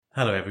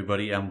Hello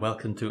everybody and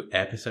welcome to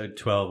episode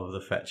 12 of the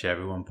Fetch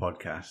Everyone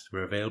podcast.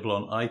 We're available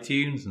on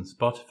iTunes and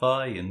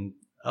Spotify and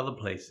other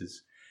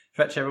places.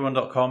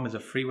 FetchEveryone.com is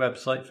a free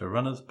website for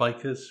runners,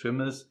 bikers,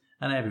 swimmers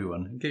and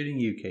everyone, including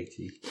you,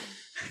 Katie.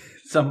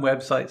 Some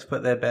websites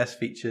put their best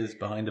features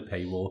behind a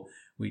paywall.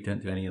 We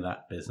don't do any of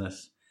that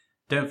business.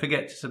 Don't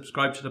forget to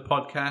subscribe to the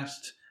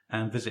podcast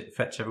and visit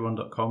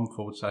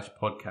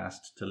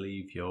FetchEveryone.com/podcast to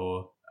leave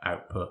your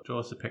output. Draw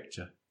us a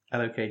picture.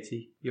 Hello,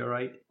 Katie. You all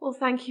right? Well,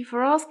 thank you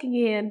for asking,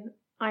 Ian.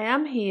 I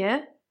am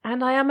here,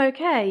 and I am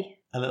okay.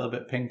 A little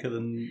bit pinker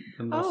than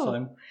last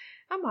time.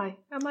 Am I?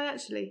 Am I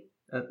actually?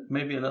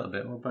 Maybe a little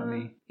bit. What about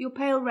me? You're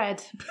pale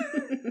red.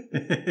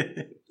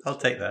 I'll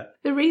take that.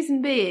 The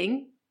reason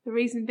being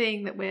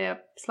that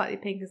we're slightly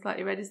pink and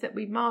slightly red is that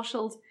we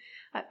marshalled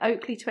at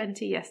Oakley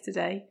 20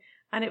 yesterday,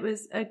 and it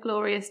was a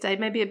glorious day.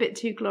 Maybe a bit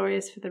too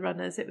glorious for the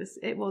runners.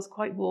 It was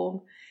quite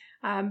warm.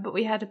 But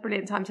we had a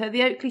brilliant time. So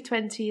the Oakley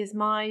 20 is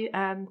my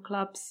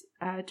club's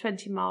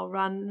 20-mile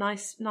run.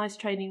 Nice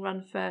training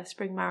run for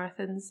spring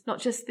marathons. Not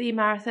just the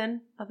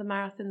marathon, other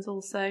marathons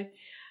also.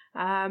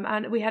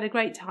 And we had a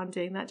great time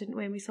doing that, didn't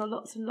we? And we saw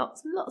lots and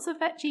lots and lots of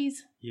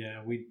veggies.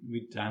 Yeah,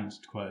 we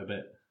danced quite a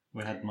bit.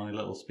 We had my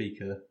little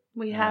speaker.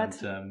 We were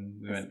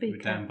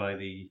down by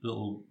the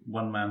little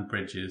one-man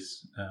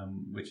bridges,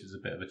 which is a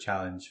bit of a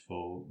challenge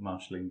for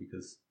marshalling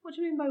because... What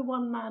do you mean by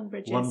one-man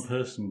bridges?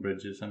 One-person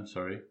bridges, I'm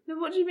sorry. No,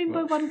 what do you mean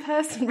by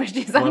one-person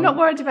bridges? I'm not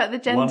worried about the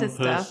gender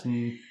stuff.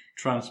 One-person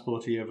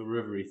transporty over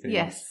rivery things.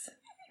 Yes.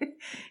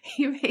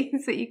 He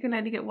means that you can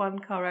only get one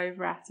car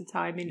over at a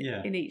time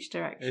in each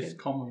direction. It's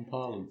common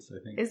parlance, I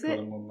think. Is it?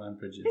 One-man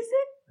bridges. Is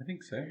it? I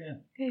think so, yeah.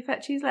 Okay,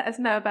 Fetchies, let us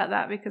know about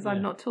that because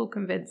I'm not at all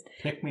convinced.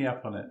 Pick me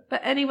up on it.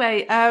 But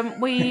anyway,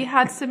 we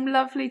had some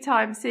lovely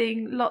time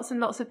seeing lots and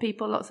lots of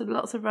people, lots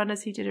of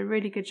runners who did a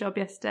really good job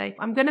yesterday.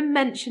 I'm going to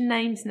mention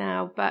names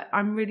now, but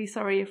I'm really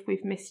sorry if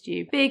we've missed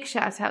you. Big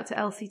shout out to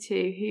Elsie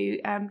too, who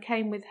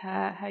came with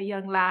her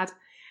young lad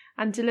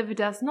and delivered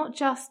us not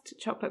just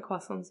chocolate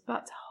croissants,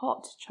 but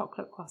hot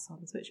chocolate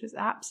croissants, which was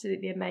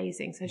absolutely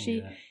amazing. So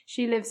she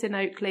lives in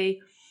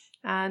Oakley.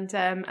 And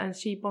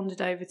she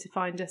bonded over to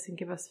find us and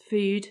give us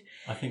food.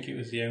 I think it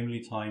was the only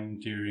time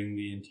during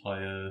the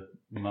entire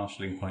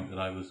marshalling point that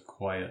I was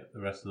quiet. The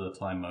rest of the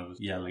time I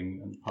was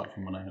yelling, apart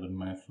from when I had a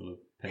mouthful of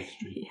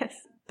pastry.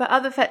 Yes. But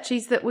other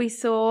fetchies that we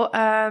saw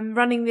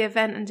running the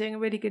event and doing a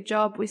really good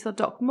job, we saw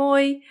Doc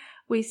Moy,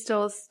 we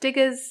saw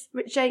Stiggers,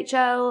 Rich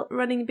HL,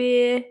 Running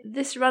Beer,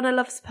 This Runner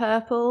Loves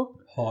Purple,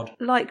 Hod,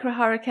 Lycra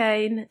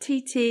Hurricane,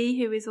 TT,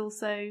 who is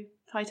also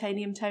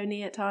Titanium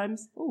Tony at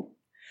times. Ooh.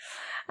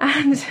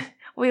 And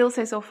we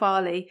also saw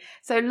Farley.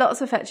 So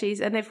lots of fetchies.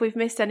 And if we've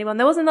missed anyone,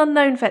 there was an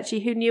unknown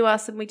fetchie who knew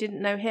us and we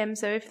didn't know him.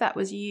 So if that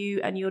was you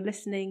and you're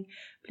listening,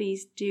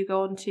 please do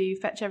go on to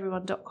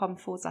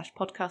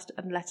fetcheveryone.com/podcast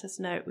and let us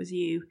know it was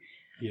you.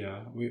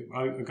 Yeah,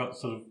 I got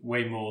sort of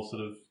way more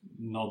sort of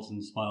nods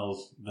and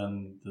smiles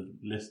than the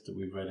list that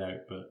we've read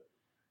out. But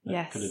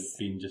that could have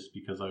been just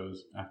because I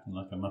was acting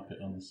like a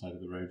muppet on the side of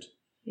the road.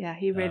 Yeah,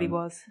 he really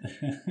was.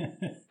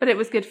 But it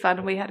was good fun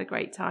and we had a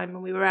great time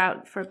and we were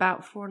out for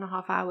about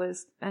 4.5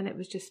 hours and it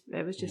was just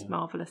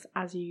marvellous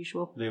as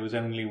usual. There was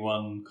only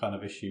one kind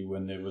of issue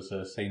when there was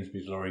a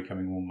Sainsbury's lorry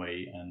coming one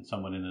way and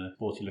someone in a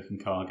sporty looking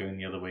car going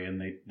the other way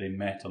and they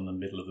met on the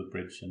middle of the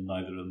bridge and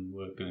neither of them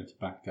were going to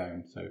back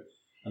down.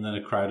 And then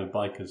a crowd of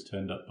bikers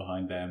turned up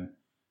behind them.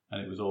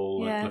 And it was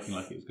all looking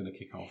like it was going to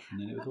kick off. And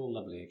then it was all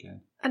lovely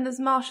again. And as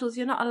marshals,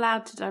 you're not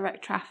allowed to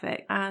direct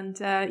traffic. And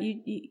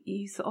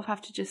you sort of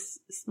have to just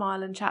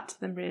smile and chat to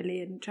them,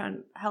 really, and try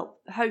and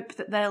hope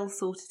that they'll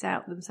sort it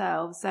out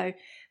themselves. So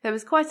there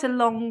was quite a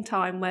long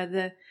time where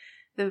the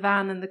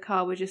van and the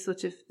car were just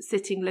sort of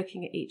sitting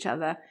looking at each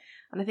other.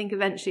 And I think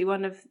eventually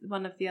one of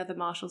the other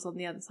marshals on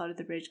the other side of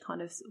the bridge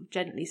kind of, sort of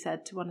gently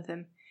said to one of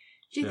them,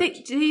 Do you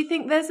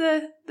think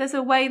there's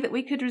a way that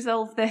we could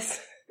resolve this?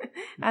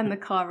 And the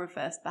car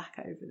reversed back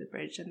over the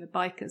bridge and the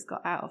bikers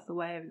got out of the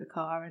way of the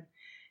car and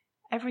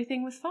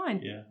everything was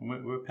fine. Yeah,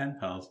 we're pen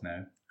pals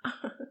now.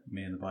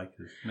 Me and the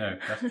bikers. No,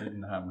 that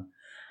didn't happen.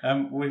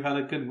 We've had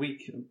a good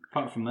week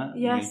apart from that.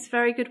 Yes,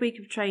 very good week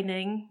of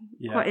training.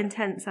 Yeah. Quite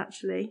intense,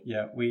 actually.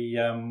 Yeah, we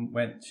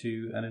went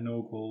to an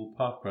inaugural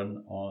park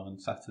run on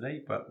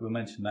Saturday, but we'll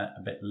mention that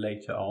a bit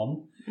later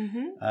on.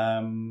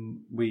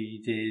 Mm-hmm.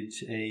 We did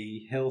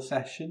a hill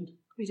session.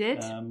 We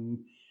did.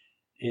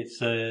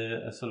 It's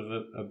a sort of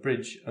a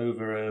bridge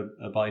over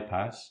a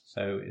bypass,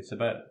 so it's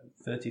about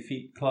 30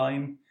 feet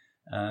climb,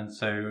 and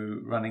so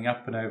running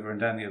up and over and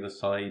down the other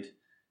side,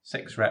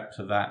 6 reps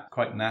of that,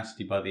 quite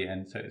nasty by the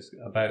end, so it's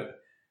about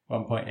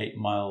 1.8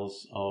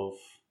 miles of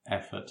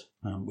effort,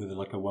 with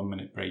like a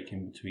 1-minute break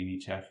in between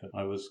each effort.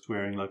 I was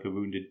swearing like a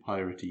wounded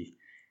piratey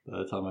by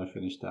the time I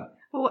finished that.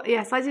 Well,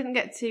 yes, I didn't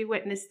get to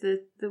witness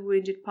the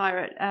wounded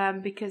pirate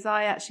because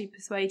I actually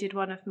persuaded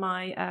one of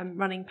my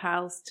running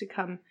pals to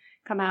come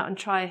out and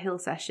try a hill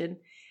session.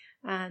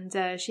 And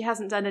she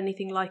hasn't done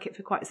anything like it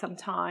for quite some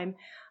time.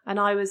 And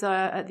I was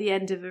at the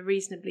end of a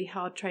reasonably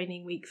hard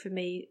training week for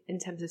me in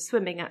terms of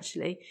swimming,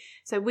 actually.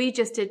 So we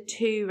just did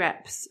 2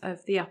 reps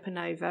of the Up and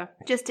Over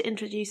just to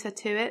introduce her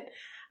to it.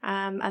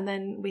 And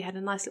then we had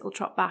a nice little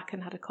trot back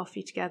and had a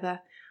coffee together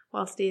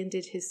whilst Ian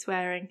did his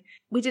swearing.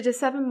 We did a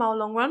 7-mile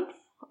long run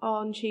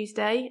on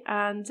Tuesday.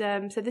 And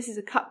so this is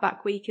a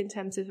cutback week in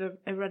terms of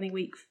a running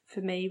week for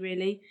me,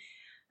 really.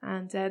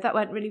 And that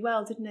went really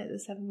well, didn't it, the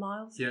 7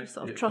 miles? Yeah. We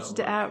sort of trotted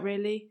it out,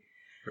 really.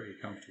 Pretty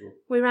comfortable.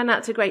 We ran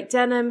out to Great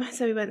Denham,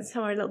 so we went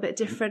somewhere a little bit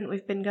different.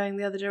 We've been going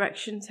the other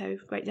direction, so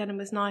Great Denham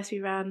was nice.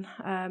 We ran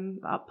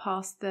up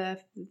past the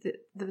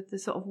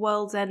sort of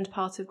World's End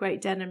part of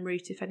Great Denham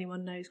route, if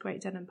anyone knows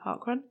Great Denham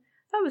Park Run.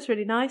 That was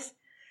really nice.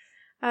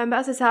 But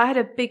as I said, I had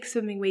a big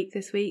swimming week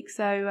this week,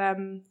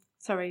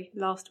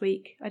 last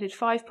week. I did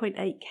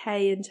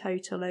 5.8k in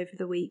total over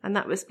the week, and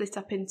that was split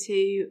up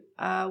into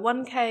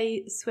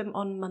 1k swim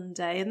on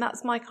Monday, and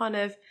that's my kind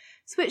of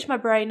switch my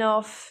brain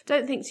off,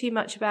 don't think too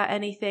much about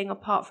anything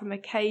apart from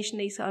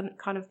occasionally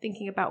kind of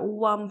thinking about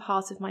one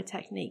part of my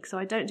technique. So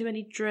I don't do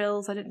any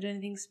drills, I don't do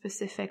anything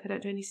specific, I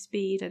don't do any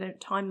speed, I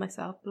don't time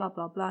myself, blah,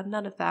 blah, blah,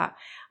 none of that.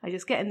 I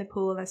just get in the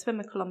pool and I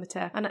swim a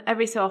kilometre, and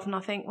every so often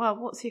I think, well,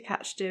 what's your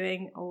catch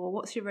doing, or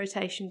what's your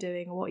rotation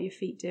doing, or what are your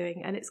feet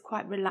doing? And it's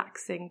quite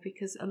relaxing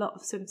because a lot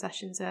of swim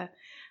sessions are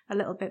a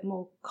little bit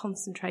more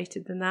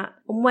concentrated than that.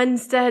 On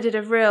Wednesday I did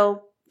a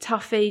real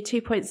toughie,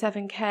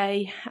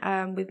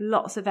 2.7k with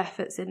lots of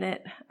efforts in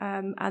it,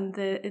 and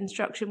the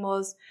instruction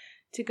was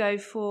to go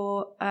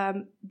for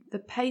the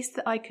pace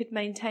that I could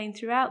maintain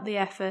throughout the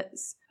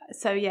efforts.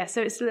 So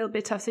it's a little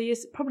bit tough. So you're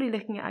probably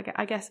looking at,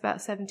 I guess, about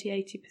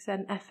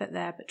 70-80% effort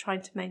there, but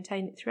trying to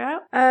maintain it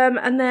throughout.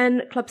 And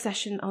then club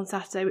session on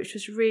Saturday, which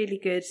was really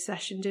good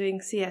session, doing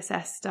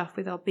CSS stuff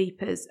with our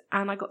beepers.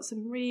 And I got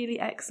some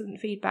really excellent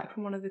feedback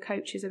from one of the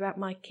coaches about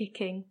my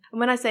kicking. And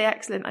when I say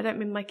excellent, I don't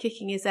mean my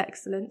kicking is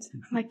excellent.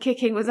 My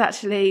kicking was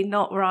actually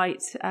not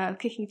right.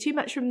 Kicking too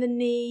much from the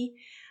knee,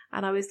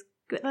 and I was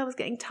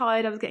getting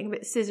tired, I was getting a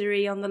bit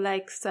scissory on the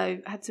legs, so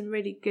I had some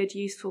really good,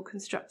 useful,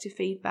 constructive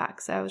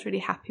feedback. So I was really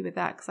happy with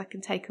that because I can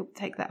take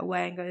that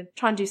away and go and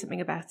try and do something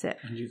about it.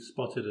 And you've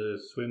spotted a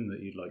swim that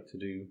you'd like to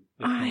do?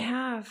 I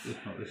have.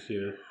 If not this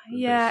year,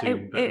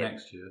 but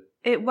next year.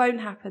 It won't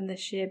happen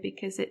this year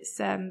because it's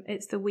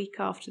the week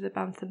after the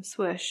Bantam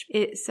Swoosh.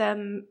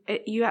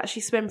 You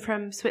actually swim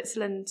from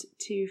Switzerland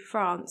to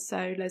France,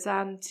 so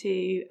Lausanne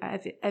to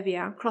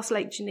Evian, across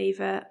Lake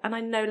Geneva, and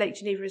I know Lake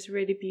Geneva is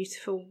really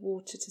beautiful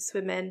water to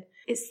swim in.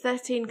 It's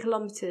 13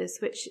 kilometres,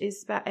 which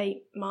is about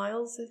 8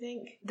 miles, I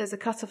think. There's a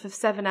cut-off of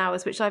 7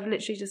 hours, which I've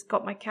literally just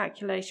got my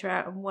calculator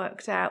out and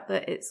worked out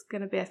that it's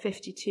going to be a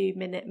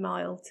 52-minute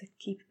mile to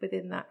keep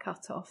within that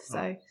cut-off.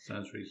 So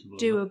sounds reasonable.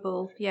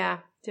 Doable, yeah,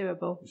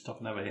 doable. You stop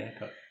and have a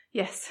haircut.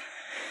 Yes.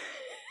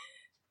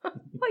 What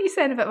are you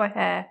saying about my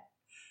hair?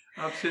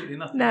 Absolutely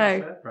nothing.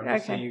 No. I'm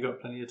just saying you've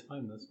got plenty of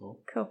time, that's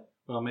all. Cool.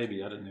 Well,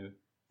 maybe, I don't know.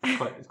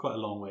 It's quite a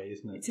long way,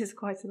 isn't it? It is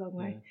quite a long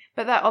way. Yeah.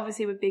 But that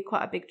obviously would be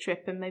quite a big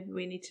trip, and maybe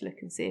we need to look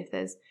and see if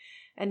there's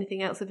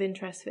anything else of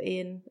interest for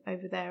Ian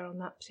over there on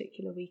that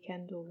particular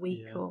weekend or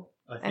week. Yeah. Or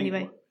I think,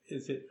 anyway.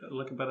 Is it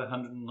like about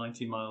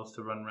 190 miles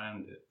to run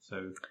round it?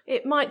 So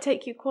it might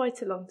take you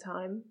quite a long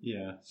time.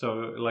 Yeah.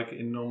 So like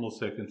in normal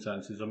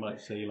circumstances, I might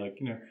say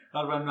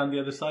I'll run around the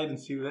other side and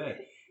see you there.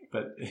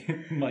 But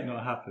it might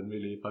not happen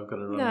really if I've got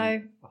to run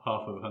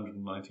half of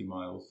 190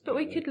 miles. But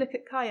we could look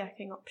at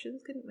kayaking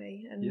options, couldn't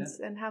we?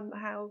 And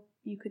how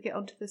you could get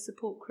onto the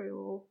support crew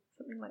or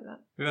something like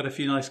that. We had a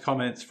few nice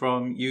comments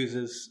from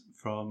users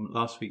from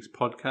last week's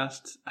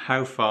podcast.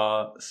 How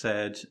Far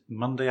said,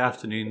 Monday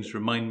afternoons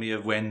remind me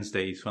of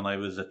Wednesdays when I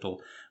was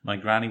little. My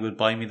granny would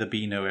buy me the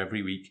Beano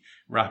every week,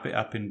 wrap it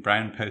up in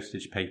brown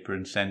postage paper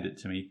and send it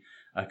to me.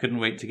 I couldn't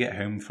wait to get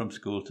home from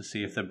school to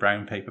see if the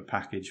brown paper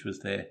package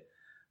was there.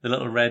 The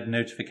little red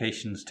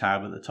notifications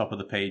tab at the top of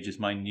the page is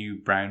my new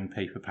brown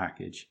paper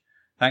package.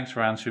 Thanks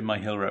for answering my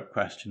hill rep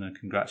question and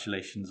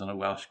congratulations on a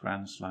Welsh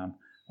Grand Slam.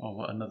 Oh,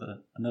 what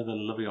another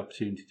lovely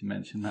opportunity to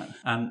mention that.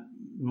 And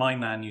my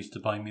nan used to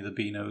buy me the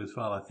Beano as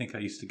well. I think I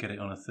used to get it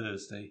on a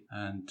Thursday.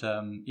 And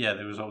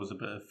there was always a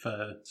bit of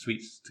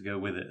sweets to go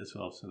with it as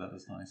well, so that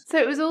was nice. So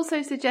it was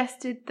also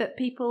suggested that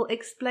people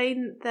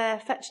explain their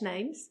fetch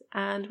names,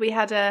 and we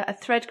had a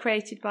thread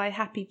created by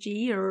Happy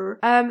G.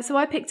 So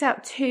I picked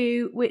out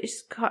 2 which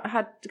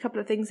had a couple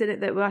of things in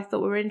it that I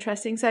thought were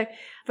interesting. So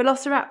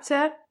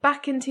Velociraptor,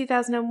 back in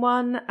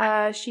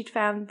 2001, she'd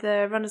found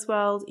the Runner's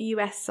World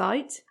US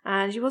site,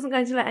 and she wasn't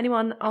going to let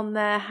anyone on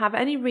there have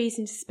any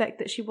reason to suspect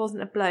that she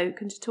wasn't a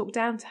bloke and to talk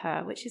down to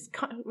her, which is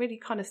really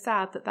kind of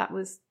sad that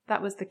was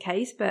the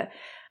case, but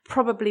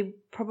probably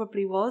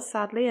was,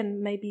 sadly,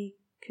 and maybe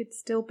could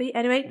still be.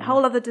 Anyway,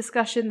 whole other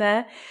discussion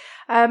there.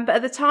 But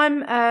at the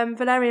time,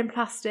 Valerian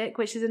Plastic,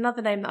 which is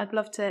another name that I'd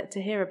love to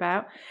hear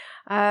about,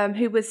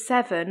 who was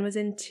 7, was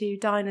into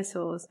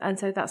dinosaurs, and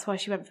so that's why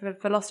she went for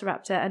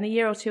Velociraptor. And a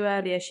year or 2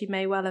 earlier, she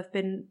may well have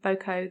been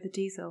Boko the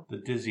Diesel. The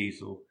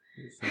Dizeasel,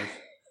 it says.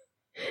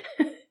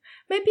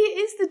 Maybe it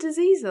is the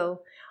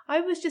Diesel.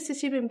 I was just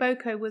assuming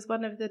Boko was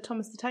one of the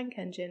Thomas the Tank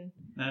Engine.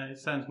 No, it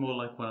sounds more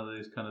like one of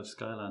those kind of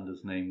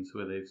Skylanders names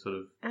where they've sort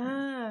of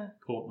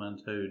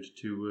portmanteaued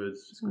two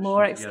words.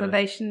 More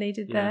explanation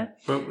needed there.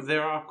 But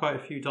there are quite a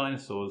few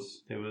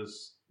dinosaurs. There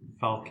was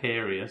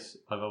Falcarius.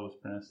 I've always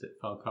pronounced it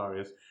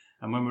Falcarius.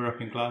 And when we were up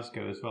in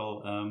Glasgow as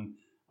well, I'm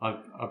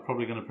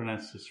probably going to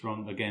pronounce this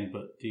wrong again,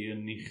 but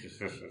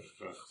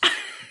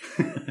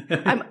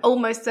I'm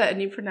almost certain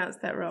you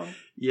pronounced that wrong.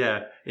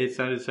 Yeah, it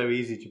sounded so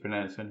easy to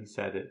pronounce when he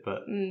said it,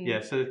 but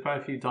so there's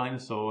quite a few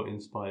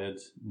dinosaur-inspired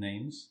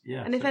names.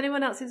 Yeah, and if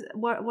anyone else is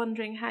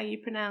wondering how you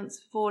pronounce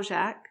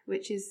Dvorak,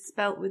 which is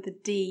spelt with a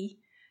D,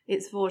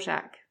 it's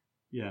Dvorak.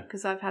 Yeah,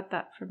 because I've had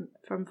that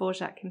from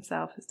Dvorak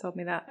himself has told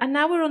me that. And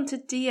now we're on to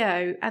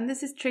Dio, and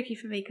this is tricky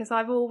for me because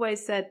I've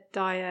always said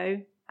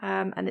Dio,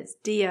 and it's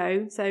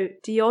Dio, so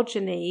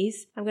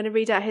Diogenes. I'm going to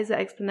read out his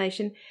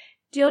explanation.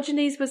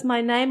 Diogenes was my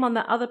name on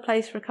that other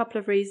place for a couple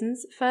of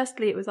reasons.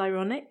 Firstly, it was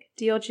ironic.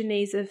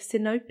 Diogenes of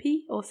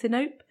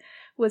Sinope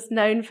was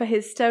known for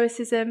his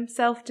stoicism,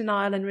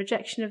 self-denial and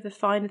rejection of the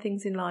finer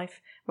things in life,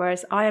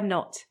 whereas I am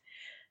not.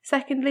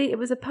 Secondly, it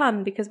was a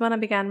pun because when I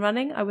began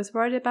running, I was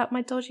worried about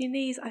my dodgy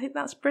knees. I think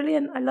that's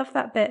brilliant. I love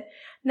that bit.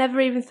 Never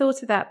even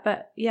thought of that,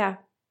 but yeah,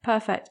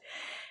 perfect.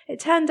 It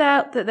turned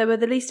out that they were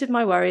the least of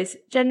my worries.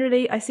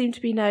 Generally, I seem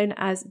to be known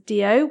as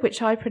Dio,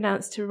 which I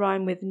pronounced to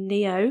rhyme with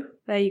Neo.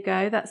 There you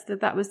go.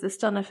 That was the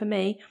stunner for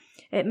me.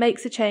 It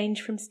makes a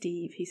change from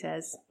Steve, he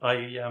says.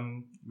 I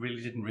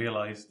really didn't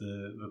realise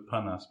the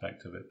pun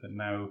aspect of it, but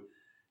now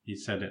you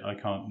said it, I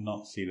can't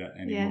not see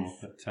that anymore.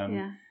 Yes. But,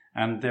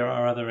 and there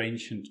are other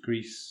ancient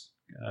Greece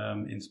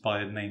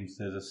inspired names.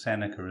 There's a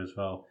Seneca as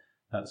well.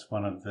 That's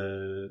one of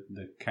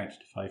the Couch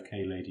to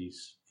 5K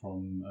ladies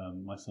from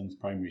my son's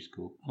primary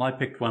school. And I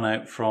picked one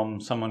out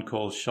from someone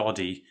called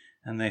Shoddy,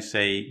 and they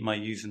say, my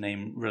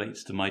username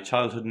relates to my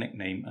childhood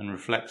nickname and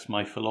reflects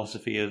my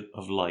philosophy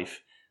of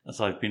life,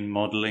 as I've been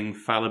modelling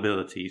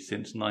fallibility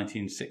since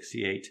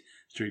 1968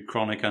 through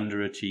chronic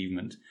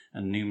underachievement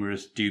and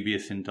numerous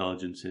dubious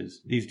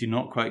indulgences. These do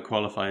not quite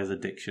qualify as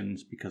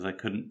addictions because I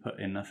couldn't put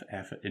enough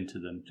effort into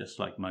them, just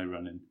like my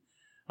running.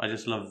 I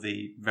just love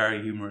the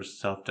very humorous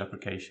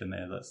self-deprecation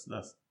there.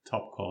 That's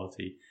top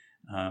quality.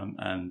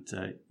 And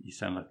you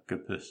sound like a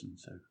good person,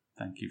 so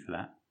thank you for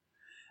that.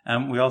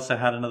 We also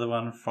had another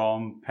one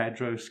from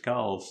Pedro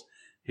Skulls,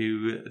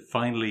 who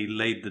finally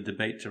laid the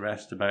debate to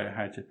rest about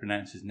how to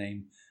pronounce his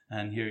name,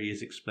 and here he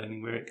is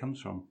explaining where it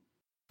comes from.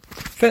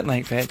 Fit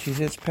like Fetchies,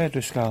 it's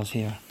Pedro Skulls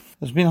here.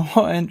 There's been a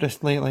lot of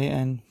interest lately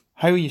in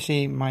how you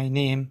say my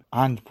name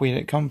and where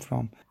it come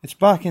from. It's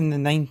back in the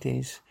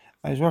 90s.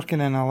 I was working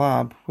in a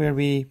lab where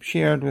we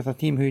shared with a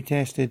team who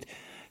tested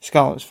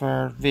scallops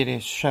for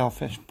various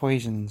shellfish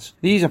poisons.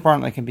 These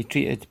apparently can be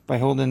treated by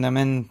holding them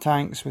in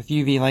tanks with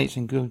UV lights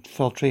and good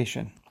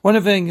filtration. One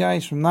of the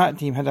guys from that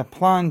team had a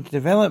plan to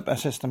develop a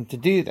system to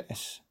do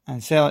this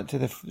and sell it to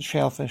the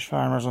shellfish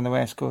farmers on the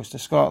west coast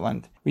of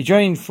Scotland. We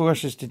joined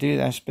forces to do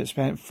this, but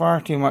spent far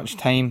too much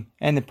time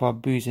in the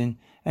pub boozing,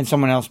 and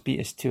someone else beat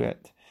us to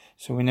it,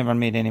 so we never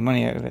made any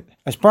money out of it.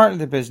 As part of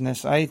the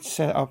business, I'd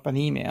set up an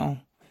email,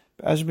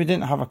 but as we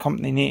didn't have a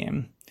company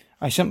name,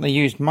 I simply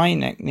used my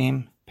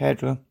nickname,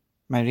 Pedro,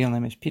 my real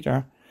name is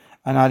Peter,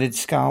 and added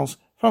Skulls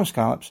from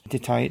Scallops to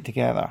tie it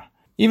together.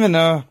 Even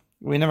though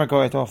we never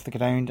got it off the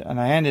ground and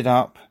I ended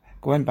up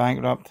going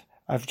bankrupt,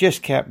 I've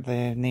just kept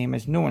the name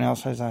as no one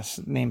else has a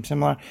name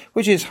similar,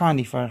 which is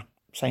handy for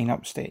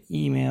sign-ups to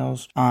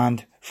emails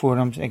and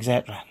forums,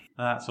 etc.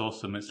 That's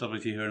awesome. It's lovely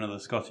to hear another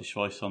Scottish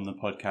voice on the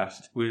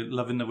podcast. We're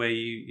loving the way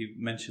you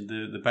mentioned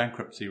the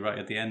bankruptcy right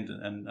at the end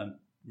and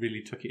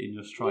really took it in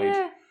your stride.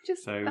 Yeah,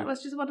 that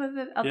was just one of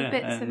the other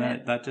bits of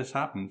it. That just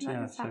happened.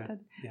 Happened.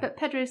 Yeah. But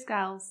Pedro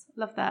Skulls,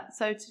 love that.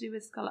 So to do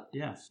with scallop.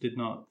 Yes, did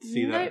not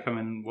see that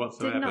coming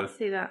whatsoever. Did not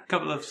see that. A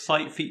couple of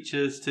site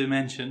features to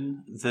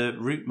mention. The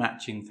route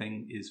matching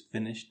thing is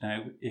finished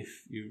now.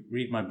 If you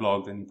read my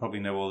blog, then you probably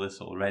know all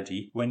this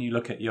already. When you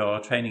look at your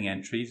training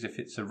entries, if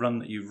it's a run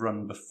that you've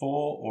run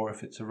before or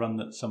if it's a run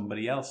that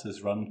somebody else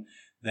has run,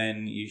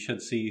 then you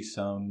should see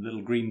some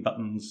little green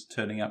buttons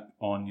turning up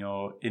on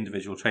your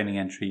individual training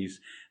entries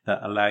that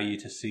allow you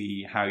to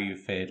see how you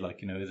fared.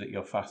 Like, is it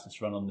your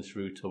fastest run on this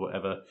route or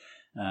whatever?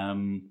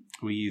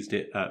 We used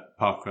it at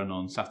Parkrun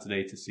on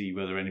Saturday to see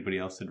whether anybody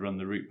else had run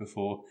the route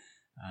before.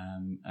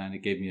 And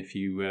it gave me a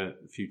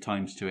few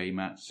times to aim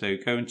at. So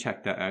go and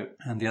check that out.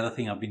 And the other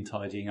thing I've been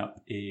tidying up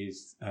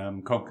is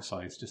conquer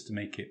size, just to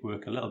make it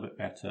work a little bit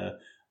better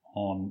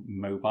on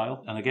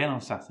mobile. And again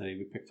on Saturday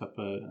we picked up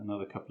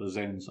another couple of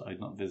zones that I'd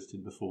not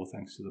visited before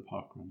thanks to the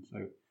parkrun,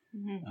 so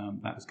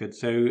that was good.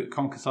 So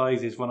Conquer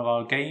Size is one of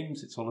our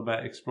games. It's all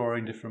about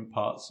exploring different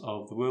parts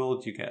of the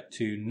world. You get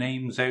to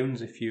name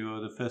zones if you're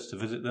the first to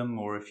visit them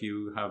or if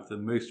you have the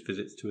most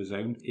visits to a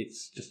zone.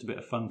 It's just a bit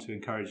of fun to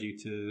encourage you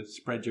to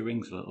spread your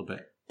wings a little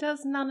bit.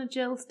 Does Nana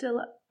Jill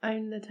still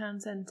own the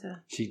town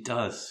centre? She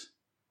does.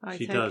 Right,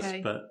 she does,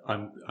 but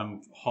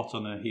I'm hot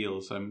on her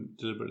heels. I'm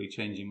deliberately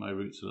changing my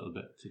routes a little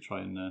bit to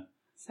try and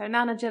So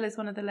Nana Jill is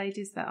one of the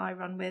ladies that I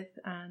run with,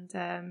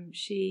 and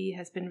she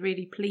has been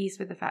really pleased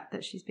with the fact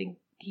that she's been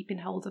keeping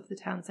hold of the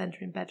town centre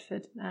in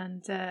Bedford.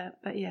 And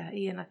but yeah,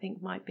 Ian, I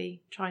think, might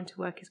be trying to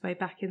work his way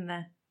back in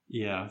there.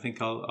 Yeah, I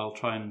think I'll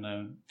try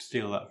and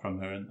steal that from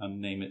her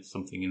and name it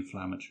something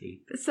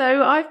inflammatory.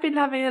 So I've been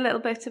having a little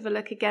bit of a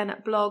look again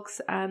at blogs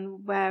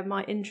and where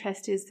my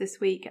interest is this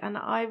week, and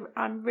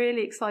I'm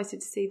really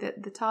excited to see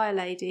that the Tyre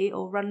Lady,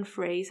 or Run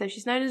Free, so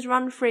she's known as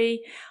Run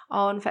Free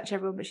on Fetch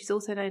Everyone, but she's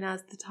also known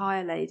as the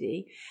Tyre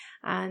Lady.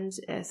 And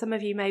some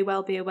of you may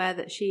well be aware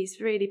that she's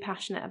really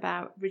passionate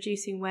about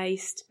reducing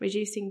waste,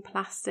 reducing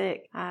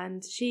plastic,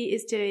 and she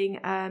is doing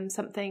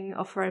something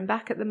off her own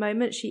back at the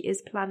moment. She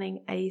is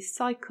planning a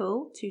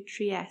cycle to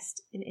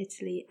Trieste in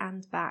Italy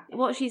and back.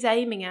 What she's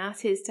aiming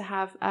at is to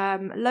have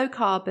low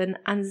carbon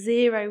and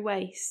zero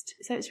waste.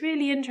 So it's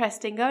really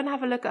interesting. Go and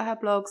have a look at her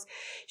blogs.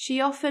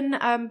 She often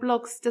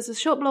does a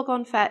short blog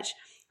on Fetch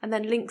and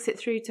then links it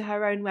through to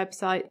her own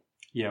website.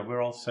 Yeah,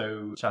 we're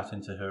also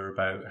chatting to her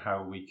about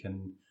how we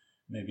can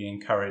maybe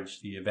encourage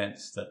the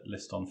events that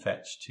list on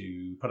Fetch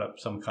to put up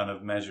some kind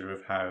of measure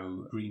of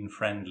how green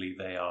friendly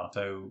they are.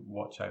 So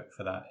watch out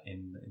for that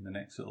in the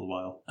next little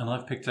while. And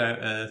I've picked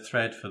out a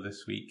thread for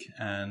this week,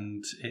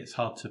 and it's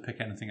hard to pick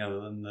anything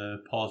other than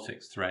the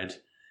politics thread,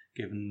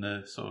 given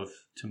the sort of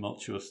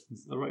tumultuous,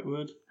 is that the right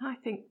word? I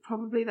think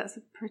probably that's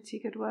a pretty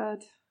good word.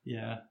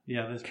 Yeah,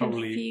 there's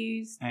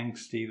Confused, probably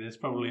angsty, there's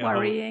probably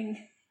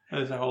worrying.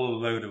 There's a whole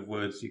load of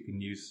words you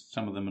can use.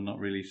 Some of them are not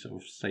really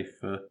sort of safe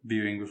for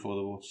viewing before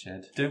the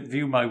watershed. Don't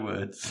view my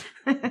words.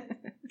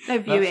 No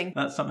viewing.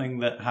 That's something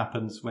that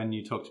happens when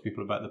you talk to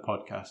people about the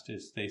podcast,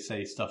 is they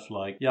say stuff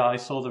like, yeah, I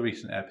saw the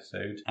recent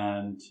episode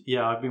and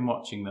yeah, I've been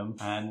watching them.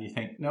 And you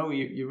think, no,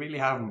 you really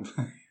haven't.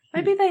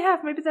 Maybe they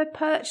have. Maybe they're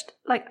perched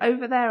like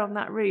over there on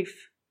that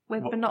roof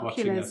with binoculars.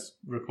 Watching us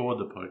record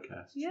the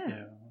podcast.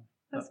 Yeah.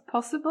 That's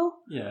possible.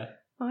 Yeah.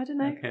 I don't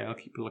know. Okay, I'll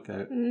keep a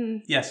lookout.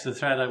 Yes, the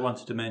thread I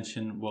wanted to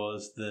mention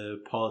was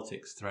the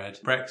politics thread.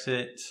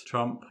 Brexit,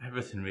 Trump,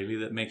 everything really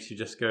that makes you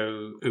just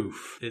go,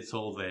 oof, it's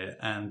all there.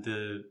 And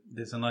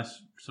there's a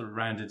nice sort of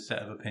rounded set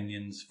of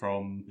opinions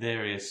from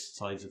various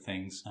sides of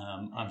things.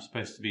 I'm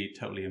supposed to be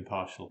totally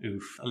impartial.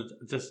 Oof. I'll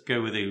just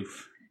go with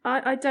oof.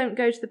 I don't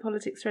go to the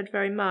politics thread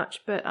very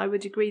much, but I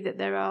would agree that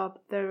there are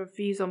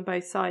views on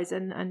both sides,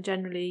 and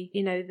generally,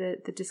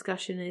 the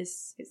discussion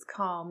it's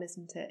calm,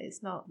 isn't it?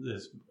 It's not.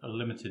 There's a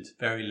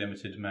very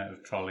limited amount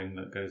of trolling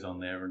that goes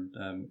on there,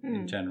 and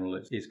in general,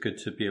 it's good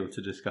to be able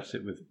to discuss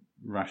it with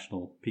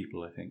rational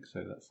people, I think,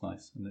 so that's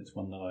nice, and it's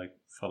one that I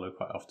follow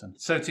quite often.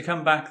 So to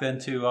come back then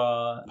to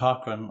our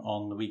parkrun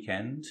on the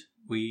weekend,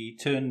 we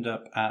turned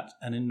up at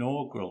an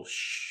inaugural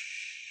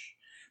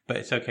but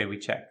it's okay. We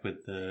checked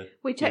with the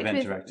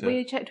event director.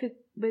 We checked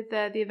with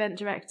the event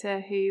director,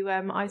 who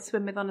I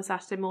swim with on a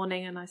Saturday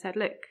morning, and I said,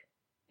 "Look,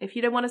 if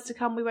you don't want us to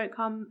come, we won't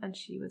come." And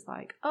she was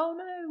like, "Oh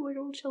no, we're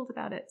all chilled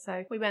about it."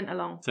 So we went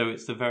along. So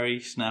it's the very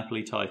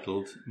snappily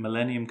titled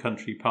Millennium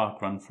Country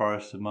Parkrun,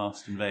 Forest of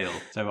Marston Vale.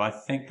 So I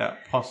think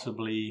that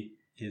possibly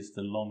is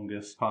the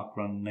longest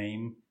parkrun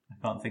name. I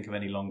can't think of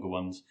any longer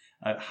ones.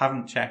 I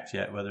haven't checked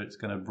yet whether it's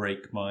going to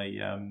break my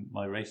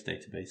my race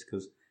database,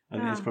 because I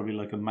think it's probably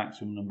like a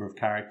maximum number of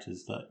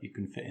characters that you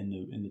can fit in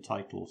the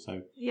title.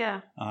 So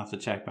yeah, I'll have to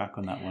check back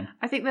on that one.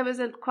 I think there was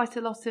quite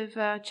a lot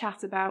of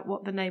chat about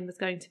what the name was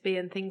going to be,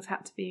 and things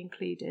had to be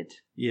included.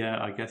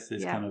 Yeah, I guess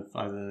there's kind of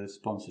either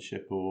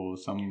sponsorship or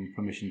some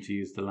permission to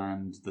use the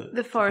land that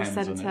the forest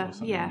centre.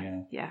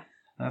 Yeah,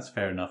 that's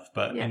fair enough.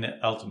 But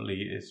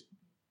ultimately, it's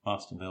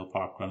Marston Vale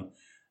Parkrun.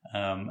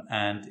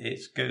 And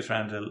it goes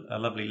around a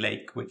lovely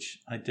lake, which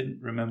I didn't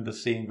remember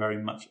seeing very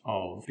much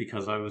of,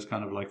 because I was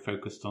kind of like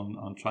focused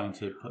on trying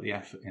to put the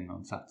effort in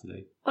on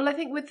Saturday. Well, I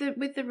think with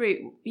the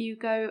route, you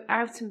go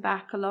out and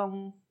back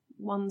along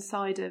one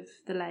side of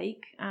the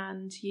lake,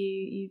 and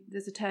you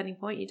there's a turning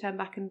point, you turn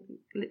back and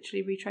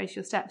literally retrace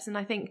your steps. And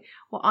I think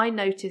what I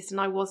noticed,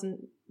 and I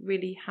wasn't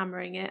really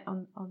hammering it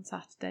on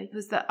Saturday,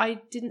 was that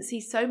I didn't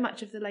see so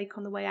much of the lake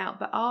on the way out,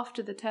 but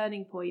after the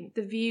turning point,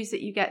 the views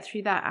that you get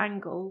through that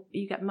angle,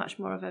 you get much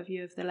more of a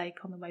view of the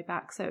lake on the way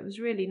back. So it was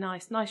really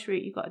nice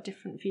route. You got a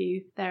different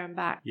view there and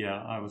back.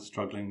 Yeah, I was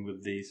struggling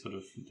with the sort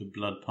of the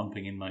blood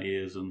pumping in my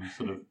ears and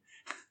sort of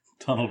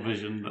tunnel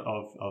vision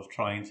of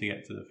trying to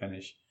get to the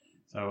finish.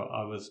 So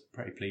I was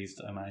pretty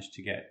pleased. I managed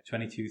to get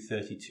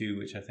 22:32,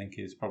 which I think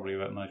is probably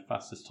about my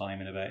fastest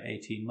time in about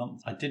 18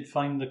 months. I did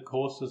find the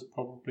course was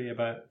probably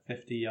about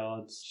 50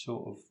 yards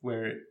short of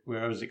where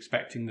I was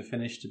expecting the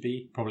finish to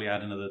be. Probably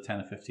add another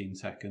 10 or 15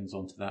 seconds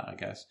onto that, I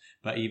guess.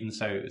 But even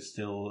so, it was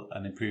still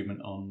an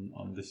improvement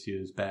on this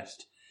year's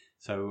best.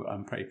 So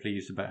I'm pretty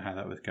pleased about how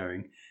that was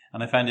going.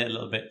 And I found it a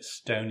little bit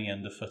stony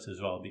underfoot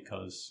as well,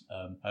 because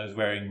I was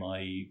wearing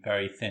my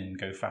very thin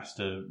Go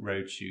Faster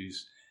road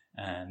shoes.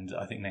 And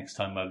I think next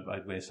time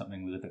I'd wear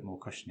something with a bit more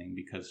cushioning,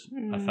 because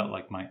I felt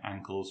like my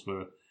ankles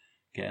were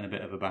getting a bit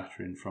of a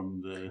battering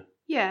from the...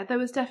 Yeah, there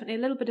was definitely a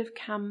little bit of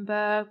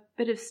camber,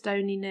 bit of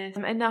stoniness,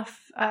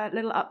 enough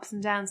little ups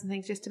and downs and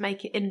things just to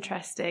make it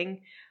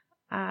interesting.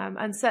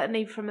 And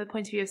certainly from the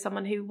point of view of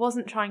someone who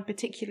wasn't trying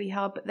particularly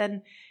hard, but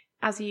then,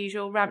 as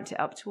usual, ramped it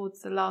up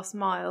towards the last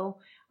mile,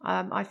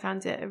 I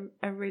found it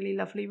a really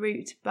lovely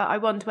route. But I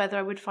wonder whether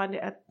I would find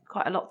it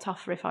quite a lot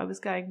tougher if I was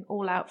going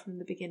all out from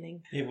the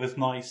beginning. It was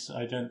nice.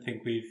 I don't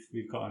think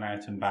we've got an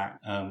out and back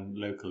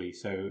locally,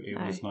 so it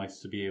was nice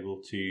to be able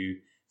to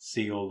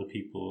see all the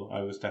people.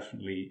 I was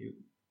definitely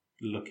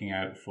looking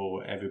out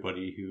for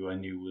everybody who I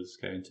knew was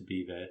going to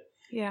be there.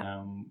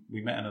 Yeah.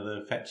 We met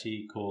another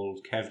fetchie called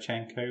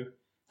Kevchenko.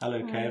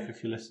 Hello, Kev,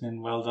 if you're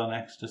listening. Well done,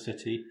 Exeter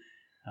City.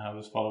 I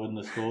was following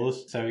the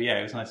scores. So, yeah,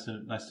 it was nice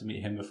to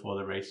meet him before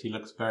the race. He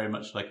looks very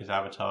much like his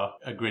avatar,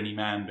 a grinny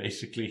man,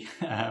 basically.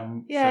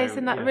 He's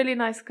a really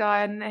nice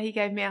guy, and he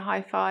gave me a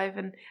high five.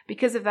 And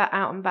because of that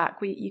out and back,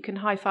 you can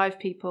high five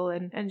people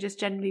and just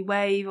generally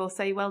wave or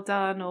say well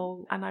done,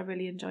 and I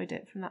really enjoyed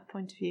it from that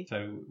point of view.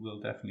 So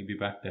we'll definitely be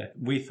back there.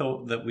 We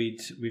thought that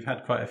we've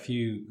had quite a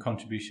few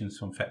contributions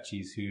from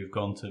fetchies who have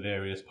gone to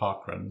various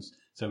park runs.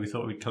 So we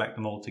thought we'd collect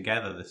them all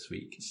together this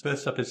week.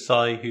 First up is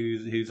Si,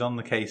 who's on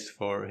the case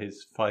for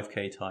his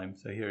 5k time.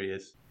 So here he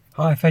is.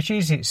 Hi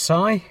Fetchies, it's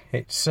Si.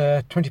 It's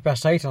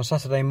 8:20 on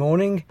Saturday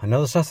morning.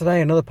 Another Saturday,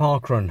 another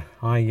park run.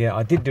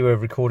 I did do a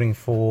recording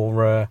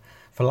for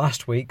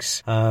last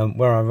week's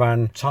where I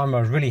ran time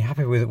I was really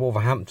happy with at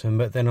Wolverhampton,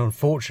 but then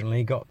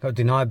unfortunately got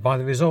denied by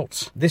the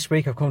results. This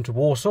week I've come to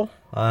Walsall.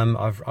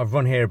 I've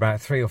run here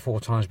about 3 or 4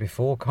 times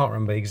before. Can't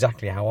remember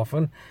exactly how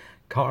often.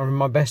 Can't remember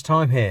my best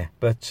time here,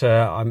 but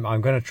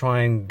I'm going to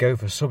try and go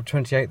for sub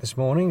 28 this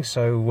morning,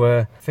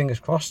 so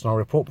fingers crossed, and I'll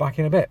report back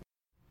in a bit.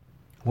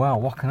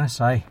 Well, what can I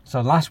say?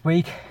 So last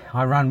week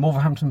I ran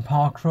Wolverhampton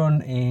Park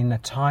Run in a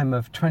time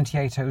of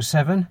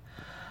 28:07,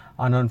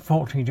 and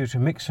unfortunately due to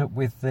mix up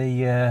with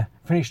the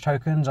finish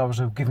tokens, I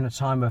was given a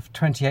time of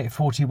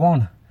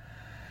 28:41.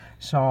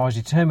 So I was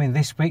determined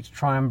this week to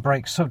try and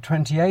break sub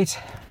 28,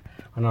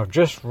 and I've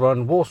just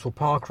run Walsall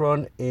Park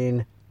Run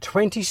in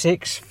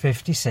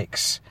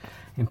 26:56.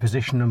 in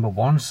position number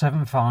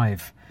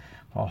 175.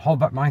 I'll hold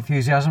back my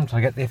enthusiasm till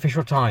I get the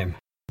official time.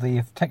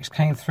 The text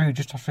came through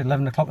just after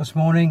 11 o'clock this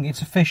morning.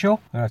 It's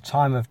official. We're at a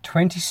time of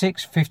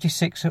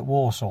 26:56 at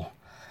Walsall.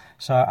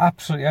 So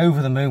absolutely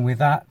over the moon with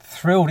that.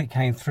 Thrilled it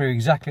came through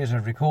exactly as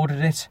I've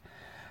recorded it.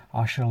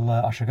 I shall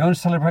go and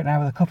celebrate now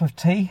with a cup of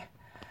tea.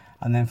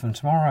 And then from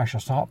tomorrow I shall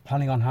start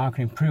planning on how I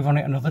can improve on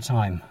it another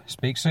time.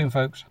 Speak soon,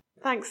 folks.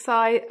 Thanks, Si.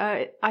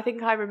 I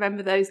think I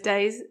remember those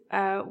days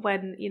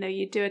when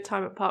you do a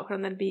time at parkrun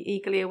and then be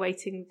eagerly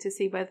awaiting to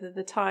see whether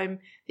the time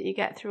that you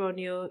get through on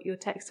your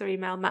text or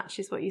email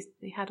matches what you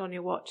had on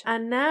your watch.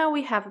 And now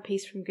we have a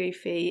piece from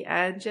Goofy,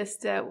 and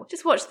just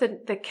watch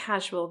the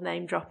casual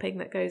name dropping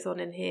that goes on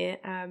in here.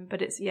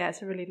 But it's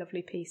a really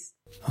lovely piece.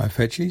 Hi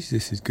Fetchies,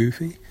 this is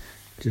Goofy.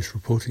 Just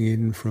reporting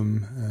in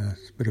from a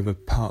bit of a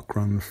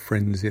parkrun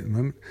frenzy at the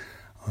moment.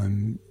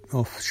 I'm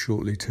off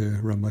shortly to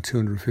run my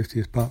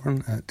 250th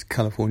parkrun at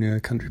California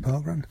Country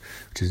Parkrun,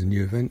 which is a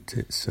new event.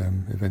 It's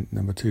event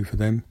number 2 for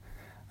them,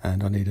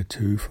 and I need a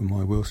 2 for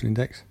my Wilson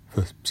Index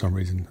for some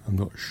reason I'm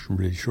not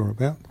really sure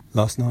about.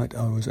 Last night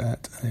I was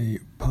at a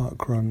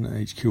Parkrun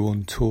HQ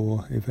on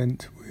Tour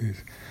event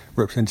with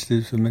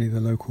representatives of many of the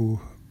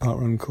local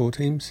parkrun core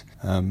teams.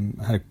 I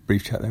had a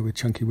brief chat there with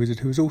Chunky Wizard,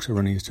 who was also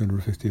running his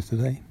 250th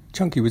today.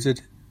 Chunky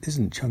Wizard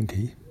isn't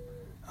chunky.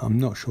 I'm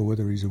not sure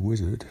whether he's a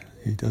wizard.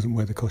 He doesn't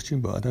wear the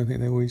costume, but I don't think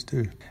they always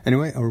do.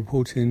 Anyway, I'll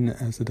report in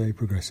as the day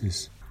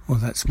progresses. Well,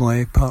 that's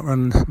my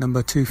parkrun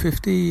number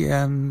 250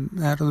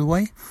 out of the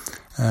way.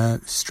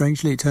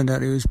 Strangely, it turned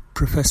out it was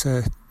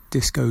Professor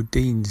Disco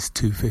Dean's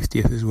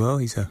 250th as well.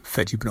 He's a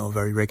fetchy but not a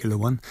very regular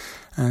one.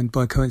 And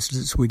by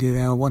coincidence, we did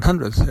our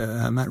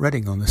 100th at Matt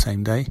Redding on the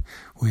same day.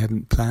 We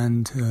hadn't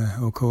planned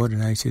or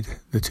coordinated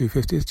the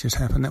 250th, just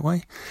happened that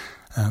way.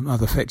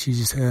 Other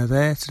fetchies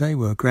there today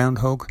were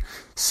Groundhog,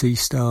 Sea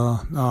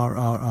Star,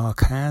 RRR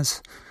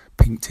Kaz,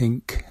 Pink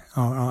Tink,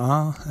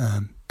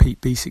 RRR,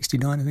 Pete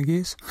B69 I think he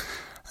is.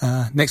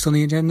 Next on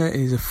the agenda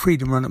is a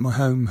freedom run at my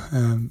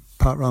home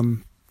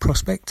parkrun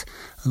prospect,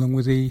 along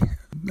with the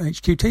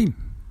HQ team.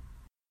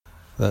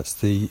 That's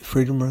the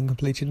freedom run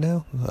completed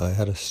now. I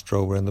had a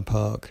stroll around the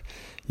park,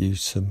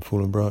 used some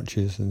fallen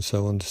branches and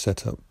so on to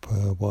set up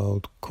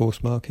wild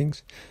course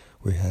markings.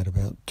 We had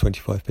about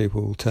 25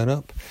 people turn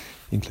up,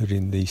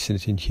 including the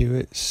Sinnerton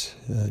Hewitts,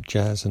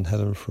 Jazz and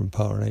Helen from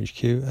Parkrun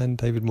HQ, and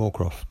David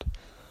Moorcroft.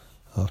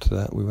 After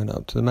that, we went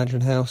up to the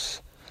Mansion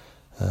House,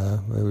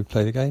 where we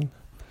played a game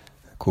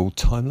called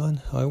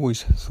Timeline. I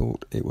always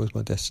thought it was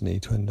my destiny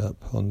to end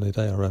up on the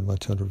day I ran my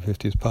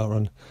 250th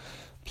parkrun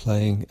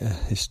playing a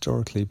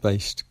historically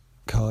based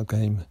card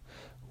game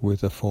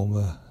with a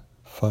former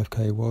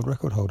 5k world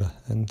record holder,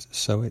 and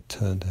so it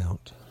turned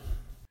out.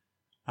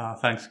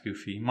 Thanks,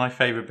 Goofy. My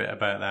favourite bit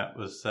about that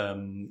was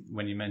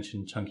when you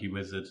mentioned Chunky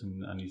Wizard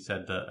and you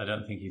said that I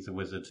don't think he's a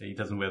wizard. He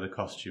doesn't wear the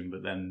costume,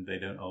 but then they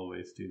don't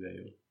always, do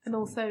they? And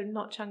also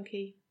not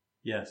chunky.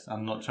 Yes,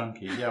 I'm not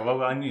chunky. Yeah,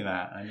 well, I knew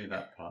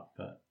that part,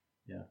 but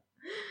yeah.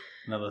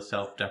 Another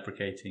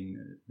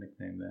self-deprecating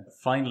nickname there.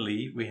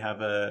 Finally, we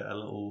have a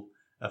little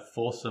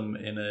foursome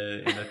in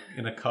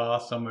a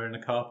car somewhere in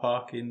a car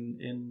park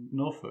in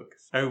Norfolk,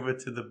 over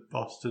to the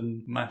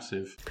Boston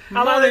Massive.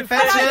 Hello,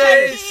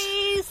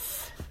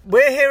 Fetchies!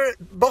 We're here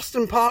at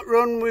Boston Park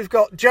Run. We've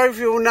got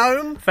Jovial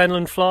Gnome,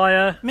 Fenland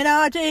Flyer,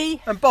 Minardi,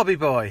 and Bobby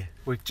Boy.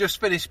 We've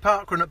just finished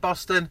Park Run at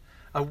Boston.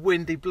 A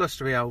windy,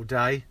 blustery old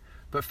day.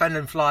 But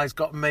Fenland Fly's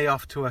got me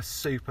off to a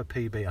super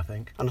PB, I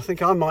think. And I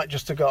think I might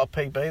just have got a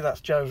PB. That's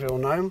Jovial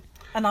Gnome.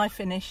 and I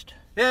finished.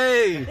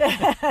 Yay!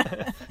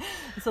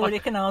 That's all you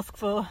can ask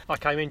for. I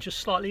came in just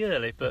slightly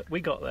early, but we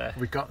got there.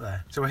 We got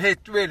there. So we're here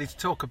really to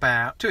talk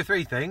about 2 or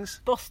 3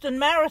 things. Boston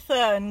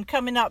Marathon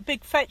coming up,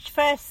 Big Fetch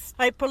Fest,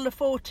 April the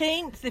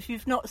 14th. If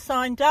you've not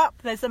signed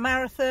up, there's a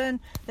marathon,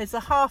 there's a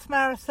half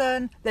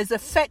marathon, there's a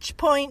fetch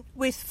point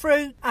with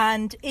fruit,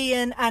 and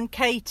Ian and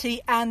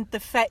Katie and the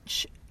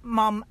fetch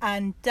mum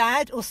and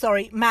dad,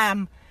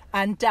 mam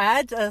and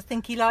dad, I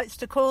think he likes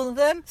to call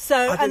them. So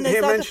I didn't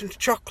hear mentioned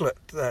chocolate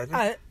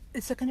there.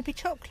 Is there going to be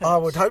chocolate? I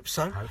would hope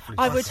so.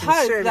 I would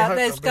hope that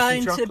there's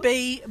going to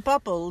be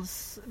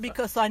bubbles,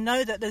 because I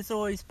know that there's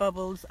always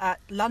bubbles at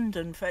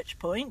London Fetch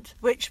Point,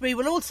 which we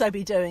will also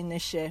be doing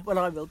this year. Well,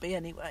 I will be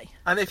anyway.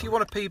 And if you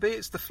want a PB,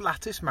 it's the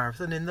flattest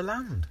marathon in the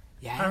land.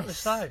 Yes. Apparently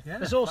so. Yeah,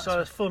 there's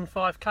also a fun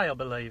 5k, I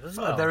believe, as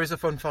well. There is a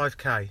fun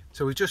 5k.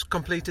 So we just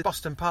completed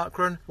Boston Park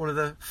Run, one of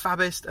the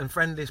fabbest and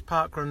friendliest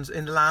park runs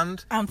in the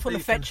land. And full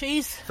of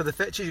fetchies. For the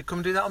fetchies, you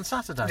come do that on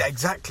Saturday. Yeah,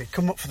 exactly.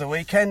 Come up for the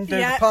weekend, do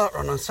the park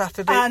run on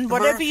Saturday. And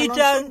whatever you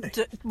don't,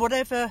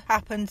 whatever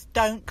happens,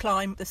 don't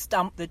climb the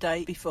stump the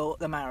day before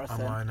the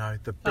marathon. Oh, I know.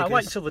 The biggest...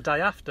 wait until the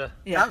day after.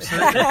 Yeah.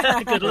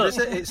 Absolutely. Good luck.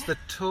 It's the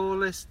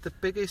tallest, the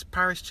biggest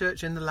parish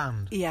church in the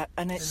land. Yeah,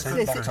 and it's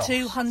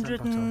 200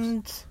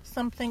 and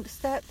something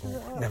steps.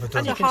 Never done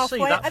and it. you're halfway.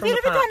 Have you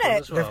ever done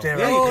it? Well.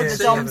 The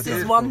Doms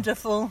is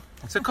wonderful.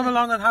 So come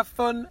along and have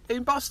fun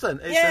in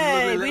Boston. It's a Yay,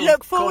 lovely we little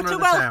look forward corner to of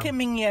the town.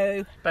 welcoming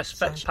you. Best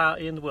fetch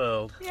party in the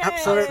world. Yay.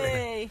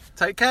 Absolutely.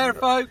 Take care,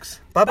 folks.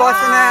 Bye-bye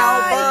for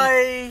now.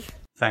 Bye.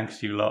 Thanks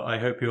to you lot. I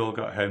hope you all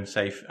got home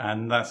safe.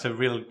 And that's a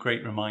real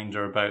great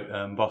reminder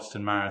about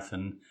Boston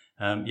Marathon.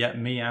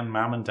 Me and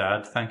Mum and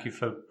Dad, thank you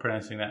for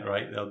pronouncing that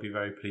right. They'll be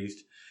very pleased.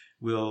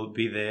 We'll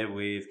be there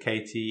with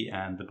Katie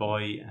and the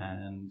boy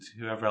and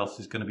whoever else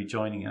is going to be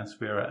joining us.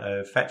 We're at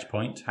a fetch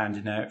point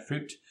handing out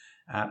fruit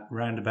at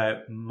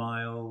roundabout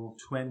mile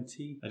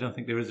 20. I don't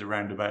think there is a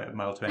roundabout at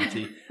mile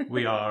 20.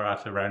 We are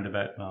at a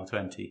roundabout mile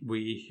 20.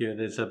 We hear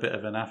there's a bit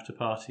of an after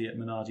party at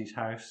Minardi's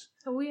house.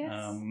 Oh, yes.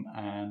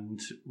 And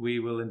we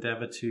will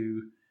endeavour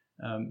to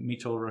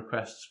meet all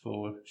requests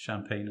for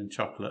champagne and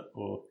chocolate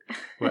or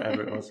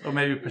whatever it was. Or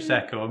maybe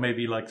Prosecco, or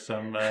maybe like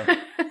some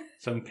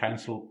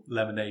council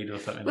lemonade or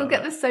something We'll like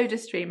get that. the soda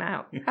stream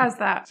out. How's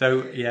that?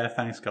 So, yeah,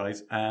 thanks,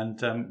 guys. And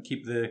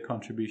keep the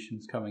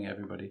contributions coming,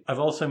 everybody. I've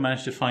also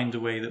managed to find a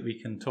way that we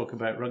can talk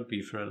about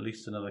rugby for at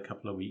least another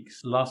couple of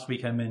weeks. Last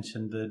week I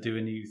mentioned the Do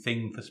a New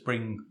Thing for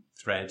Spring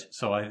thread,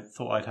 so I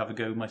thought I'd have a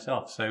go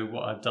myself. So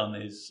what I've done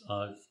is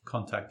I've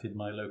contacted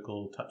my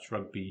local touch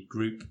rugby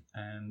group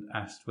and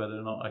asked whether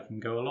or not I can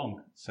go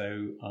along.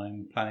 So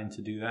I'm planning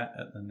to do that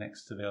at the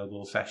next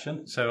available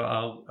session. So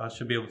I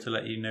should be able to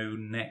let you know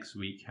next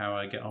week how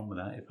I get on with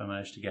that if I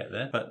manage to get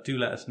there. But do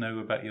let us know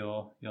about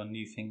your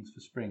new things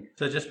for spring.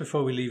 So just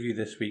before we leave you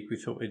this week, we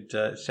thought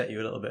we'd set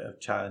you a little bit of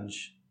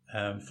challenge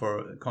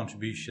for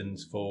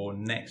contributions for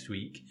next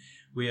week.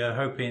 We are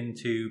hoping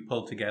to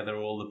pull together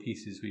all the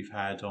pieces we've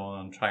had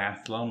on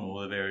triathlon, all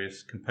the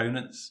various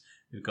components.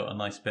 We've got a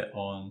nice bit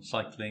on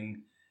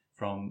cycling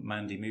from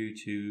Mandy Moo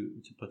to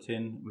put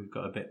in. We've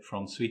got a bit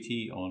from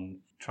Sweetie on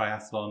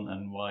triathlon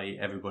and why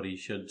everybody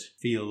should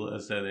feel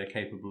as though they're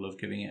capable of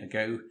giving it a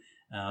go.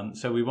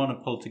 So we want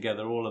to pull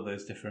together all of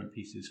those different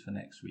pieces for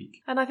next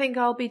week. And I think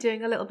I'll be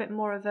doing a little bit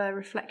more of a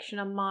reflection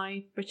on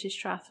my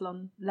British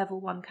Triathlon Level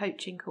 1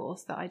 coaching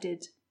course that I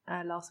did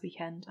last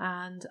weekend.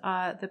 And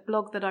the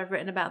blog that I've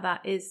written about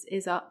that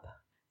is up.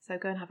 So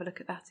go and have a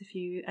look at that if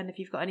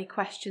you've got any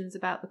questions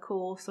about the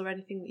course or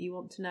anything that you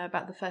want to know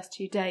about the first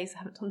 2 days. I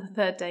haven't done the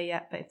third day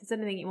yet, but if there's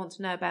anything you want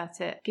to know about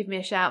it, give me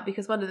a shout,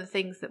 because one of the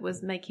things that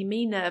was making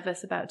me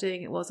nervous about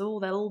doing it was,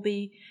 they'll all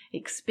be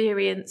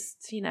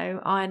experienced,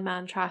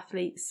 Ironman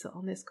triathletes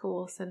on this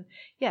course. And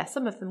yeah,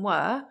 some of them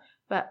were,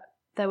 but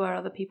there were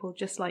other people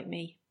just like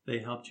me. They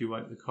helped you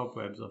wipe the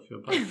cobwebs off your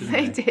bike, didn't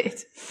They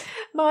did.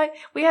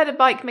 We had a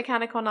bike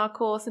mechanic on our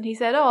course, and he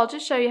said, I'll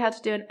just show you how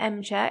to do an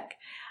M check.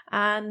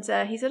 And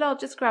he said, I'll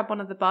just grab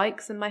one of the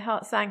bikes. And my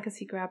heart sank as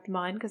he grabbed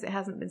mine, because it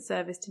hasn't been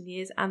serviced in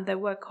years. And there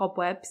were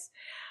cobwebs.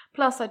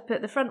 Plus, I'd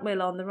put the front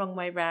wheel on the wrong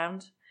way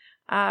round.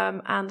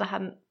 And I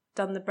hadn't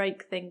done the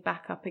brake thing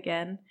back up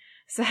again.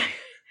 So,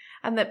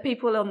 and that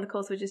people on the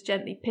course were just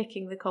gently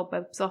picking the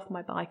cobwebs off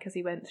my bike as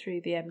he went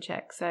through the M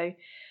check. So,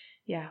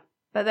 yeah.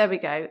 But there we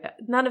go.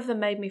 None of them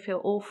made me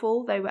feel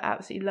awful. They were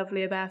absolutely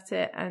lovely about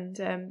it. And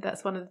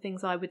that's one of the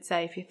things I would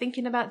say. If you're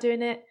thinking about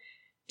doing it,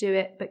 do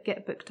it, but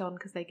get booked on,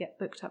 because they get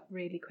booked up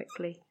really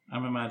quickly.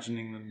 I'm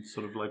imagining them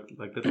sort of like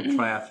little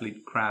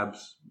triathlete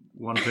crabs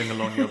wandering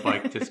along your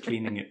bike, just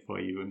cleaning it for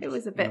you. And It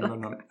was a bit no,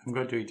 I'm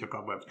going to eat your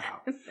cobwebs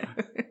now.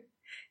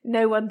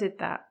 No one did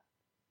that.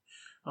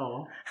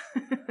 Oh.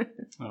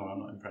 Oh, I'm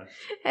not impressed.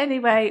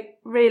 Anyway,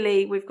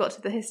 really, we've got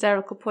to the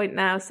hysterical point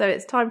now, so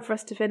it's time for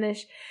us to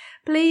finish.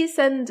 Please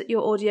send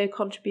your audio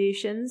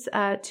contributions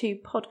to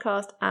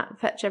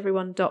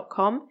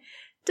podcast@fetcheveryone.com.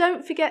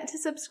 Don't forget to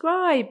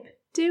subscribe.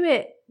 Do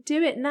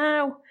it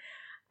now.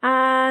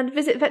 And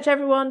visit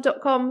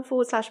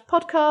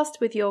fetcheveryone.com/podcast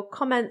with your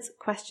comments,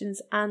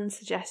 questions and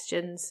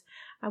suggestions.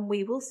 And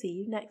we will see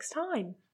you next time.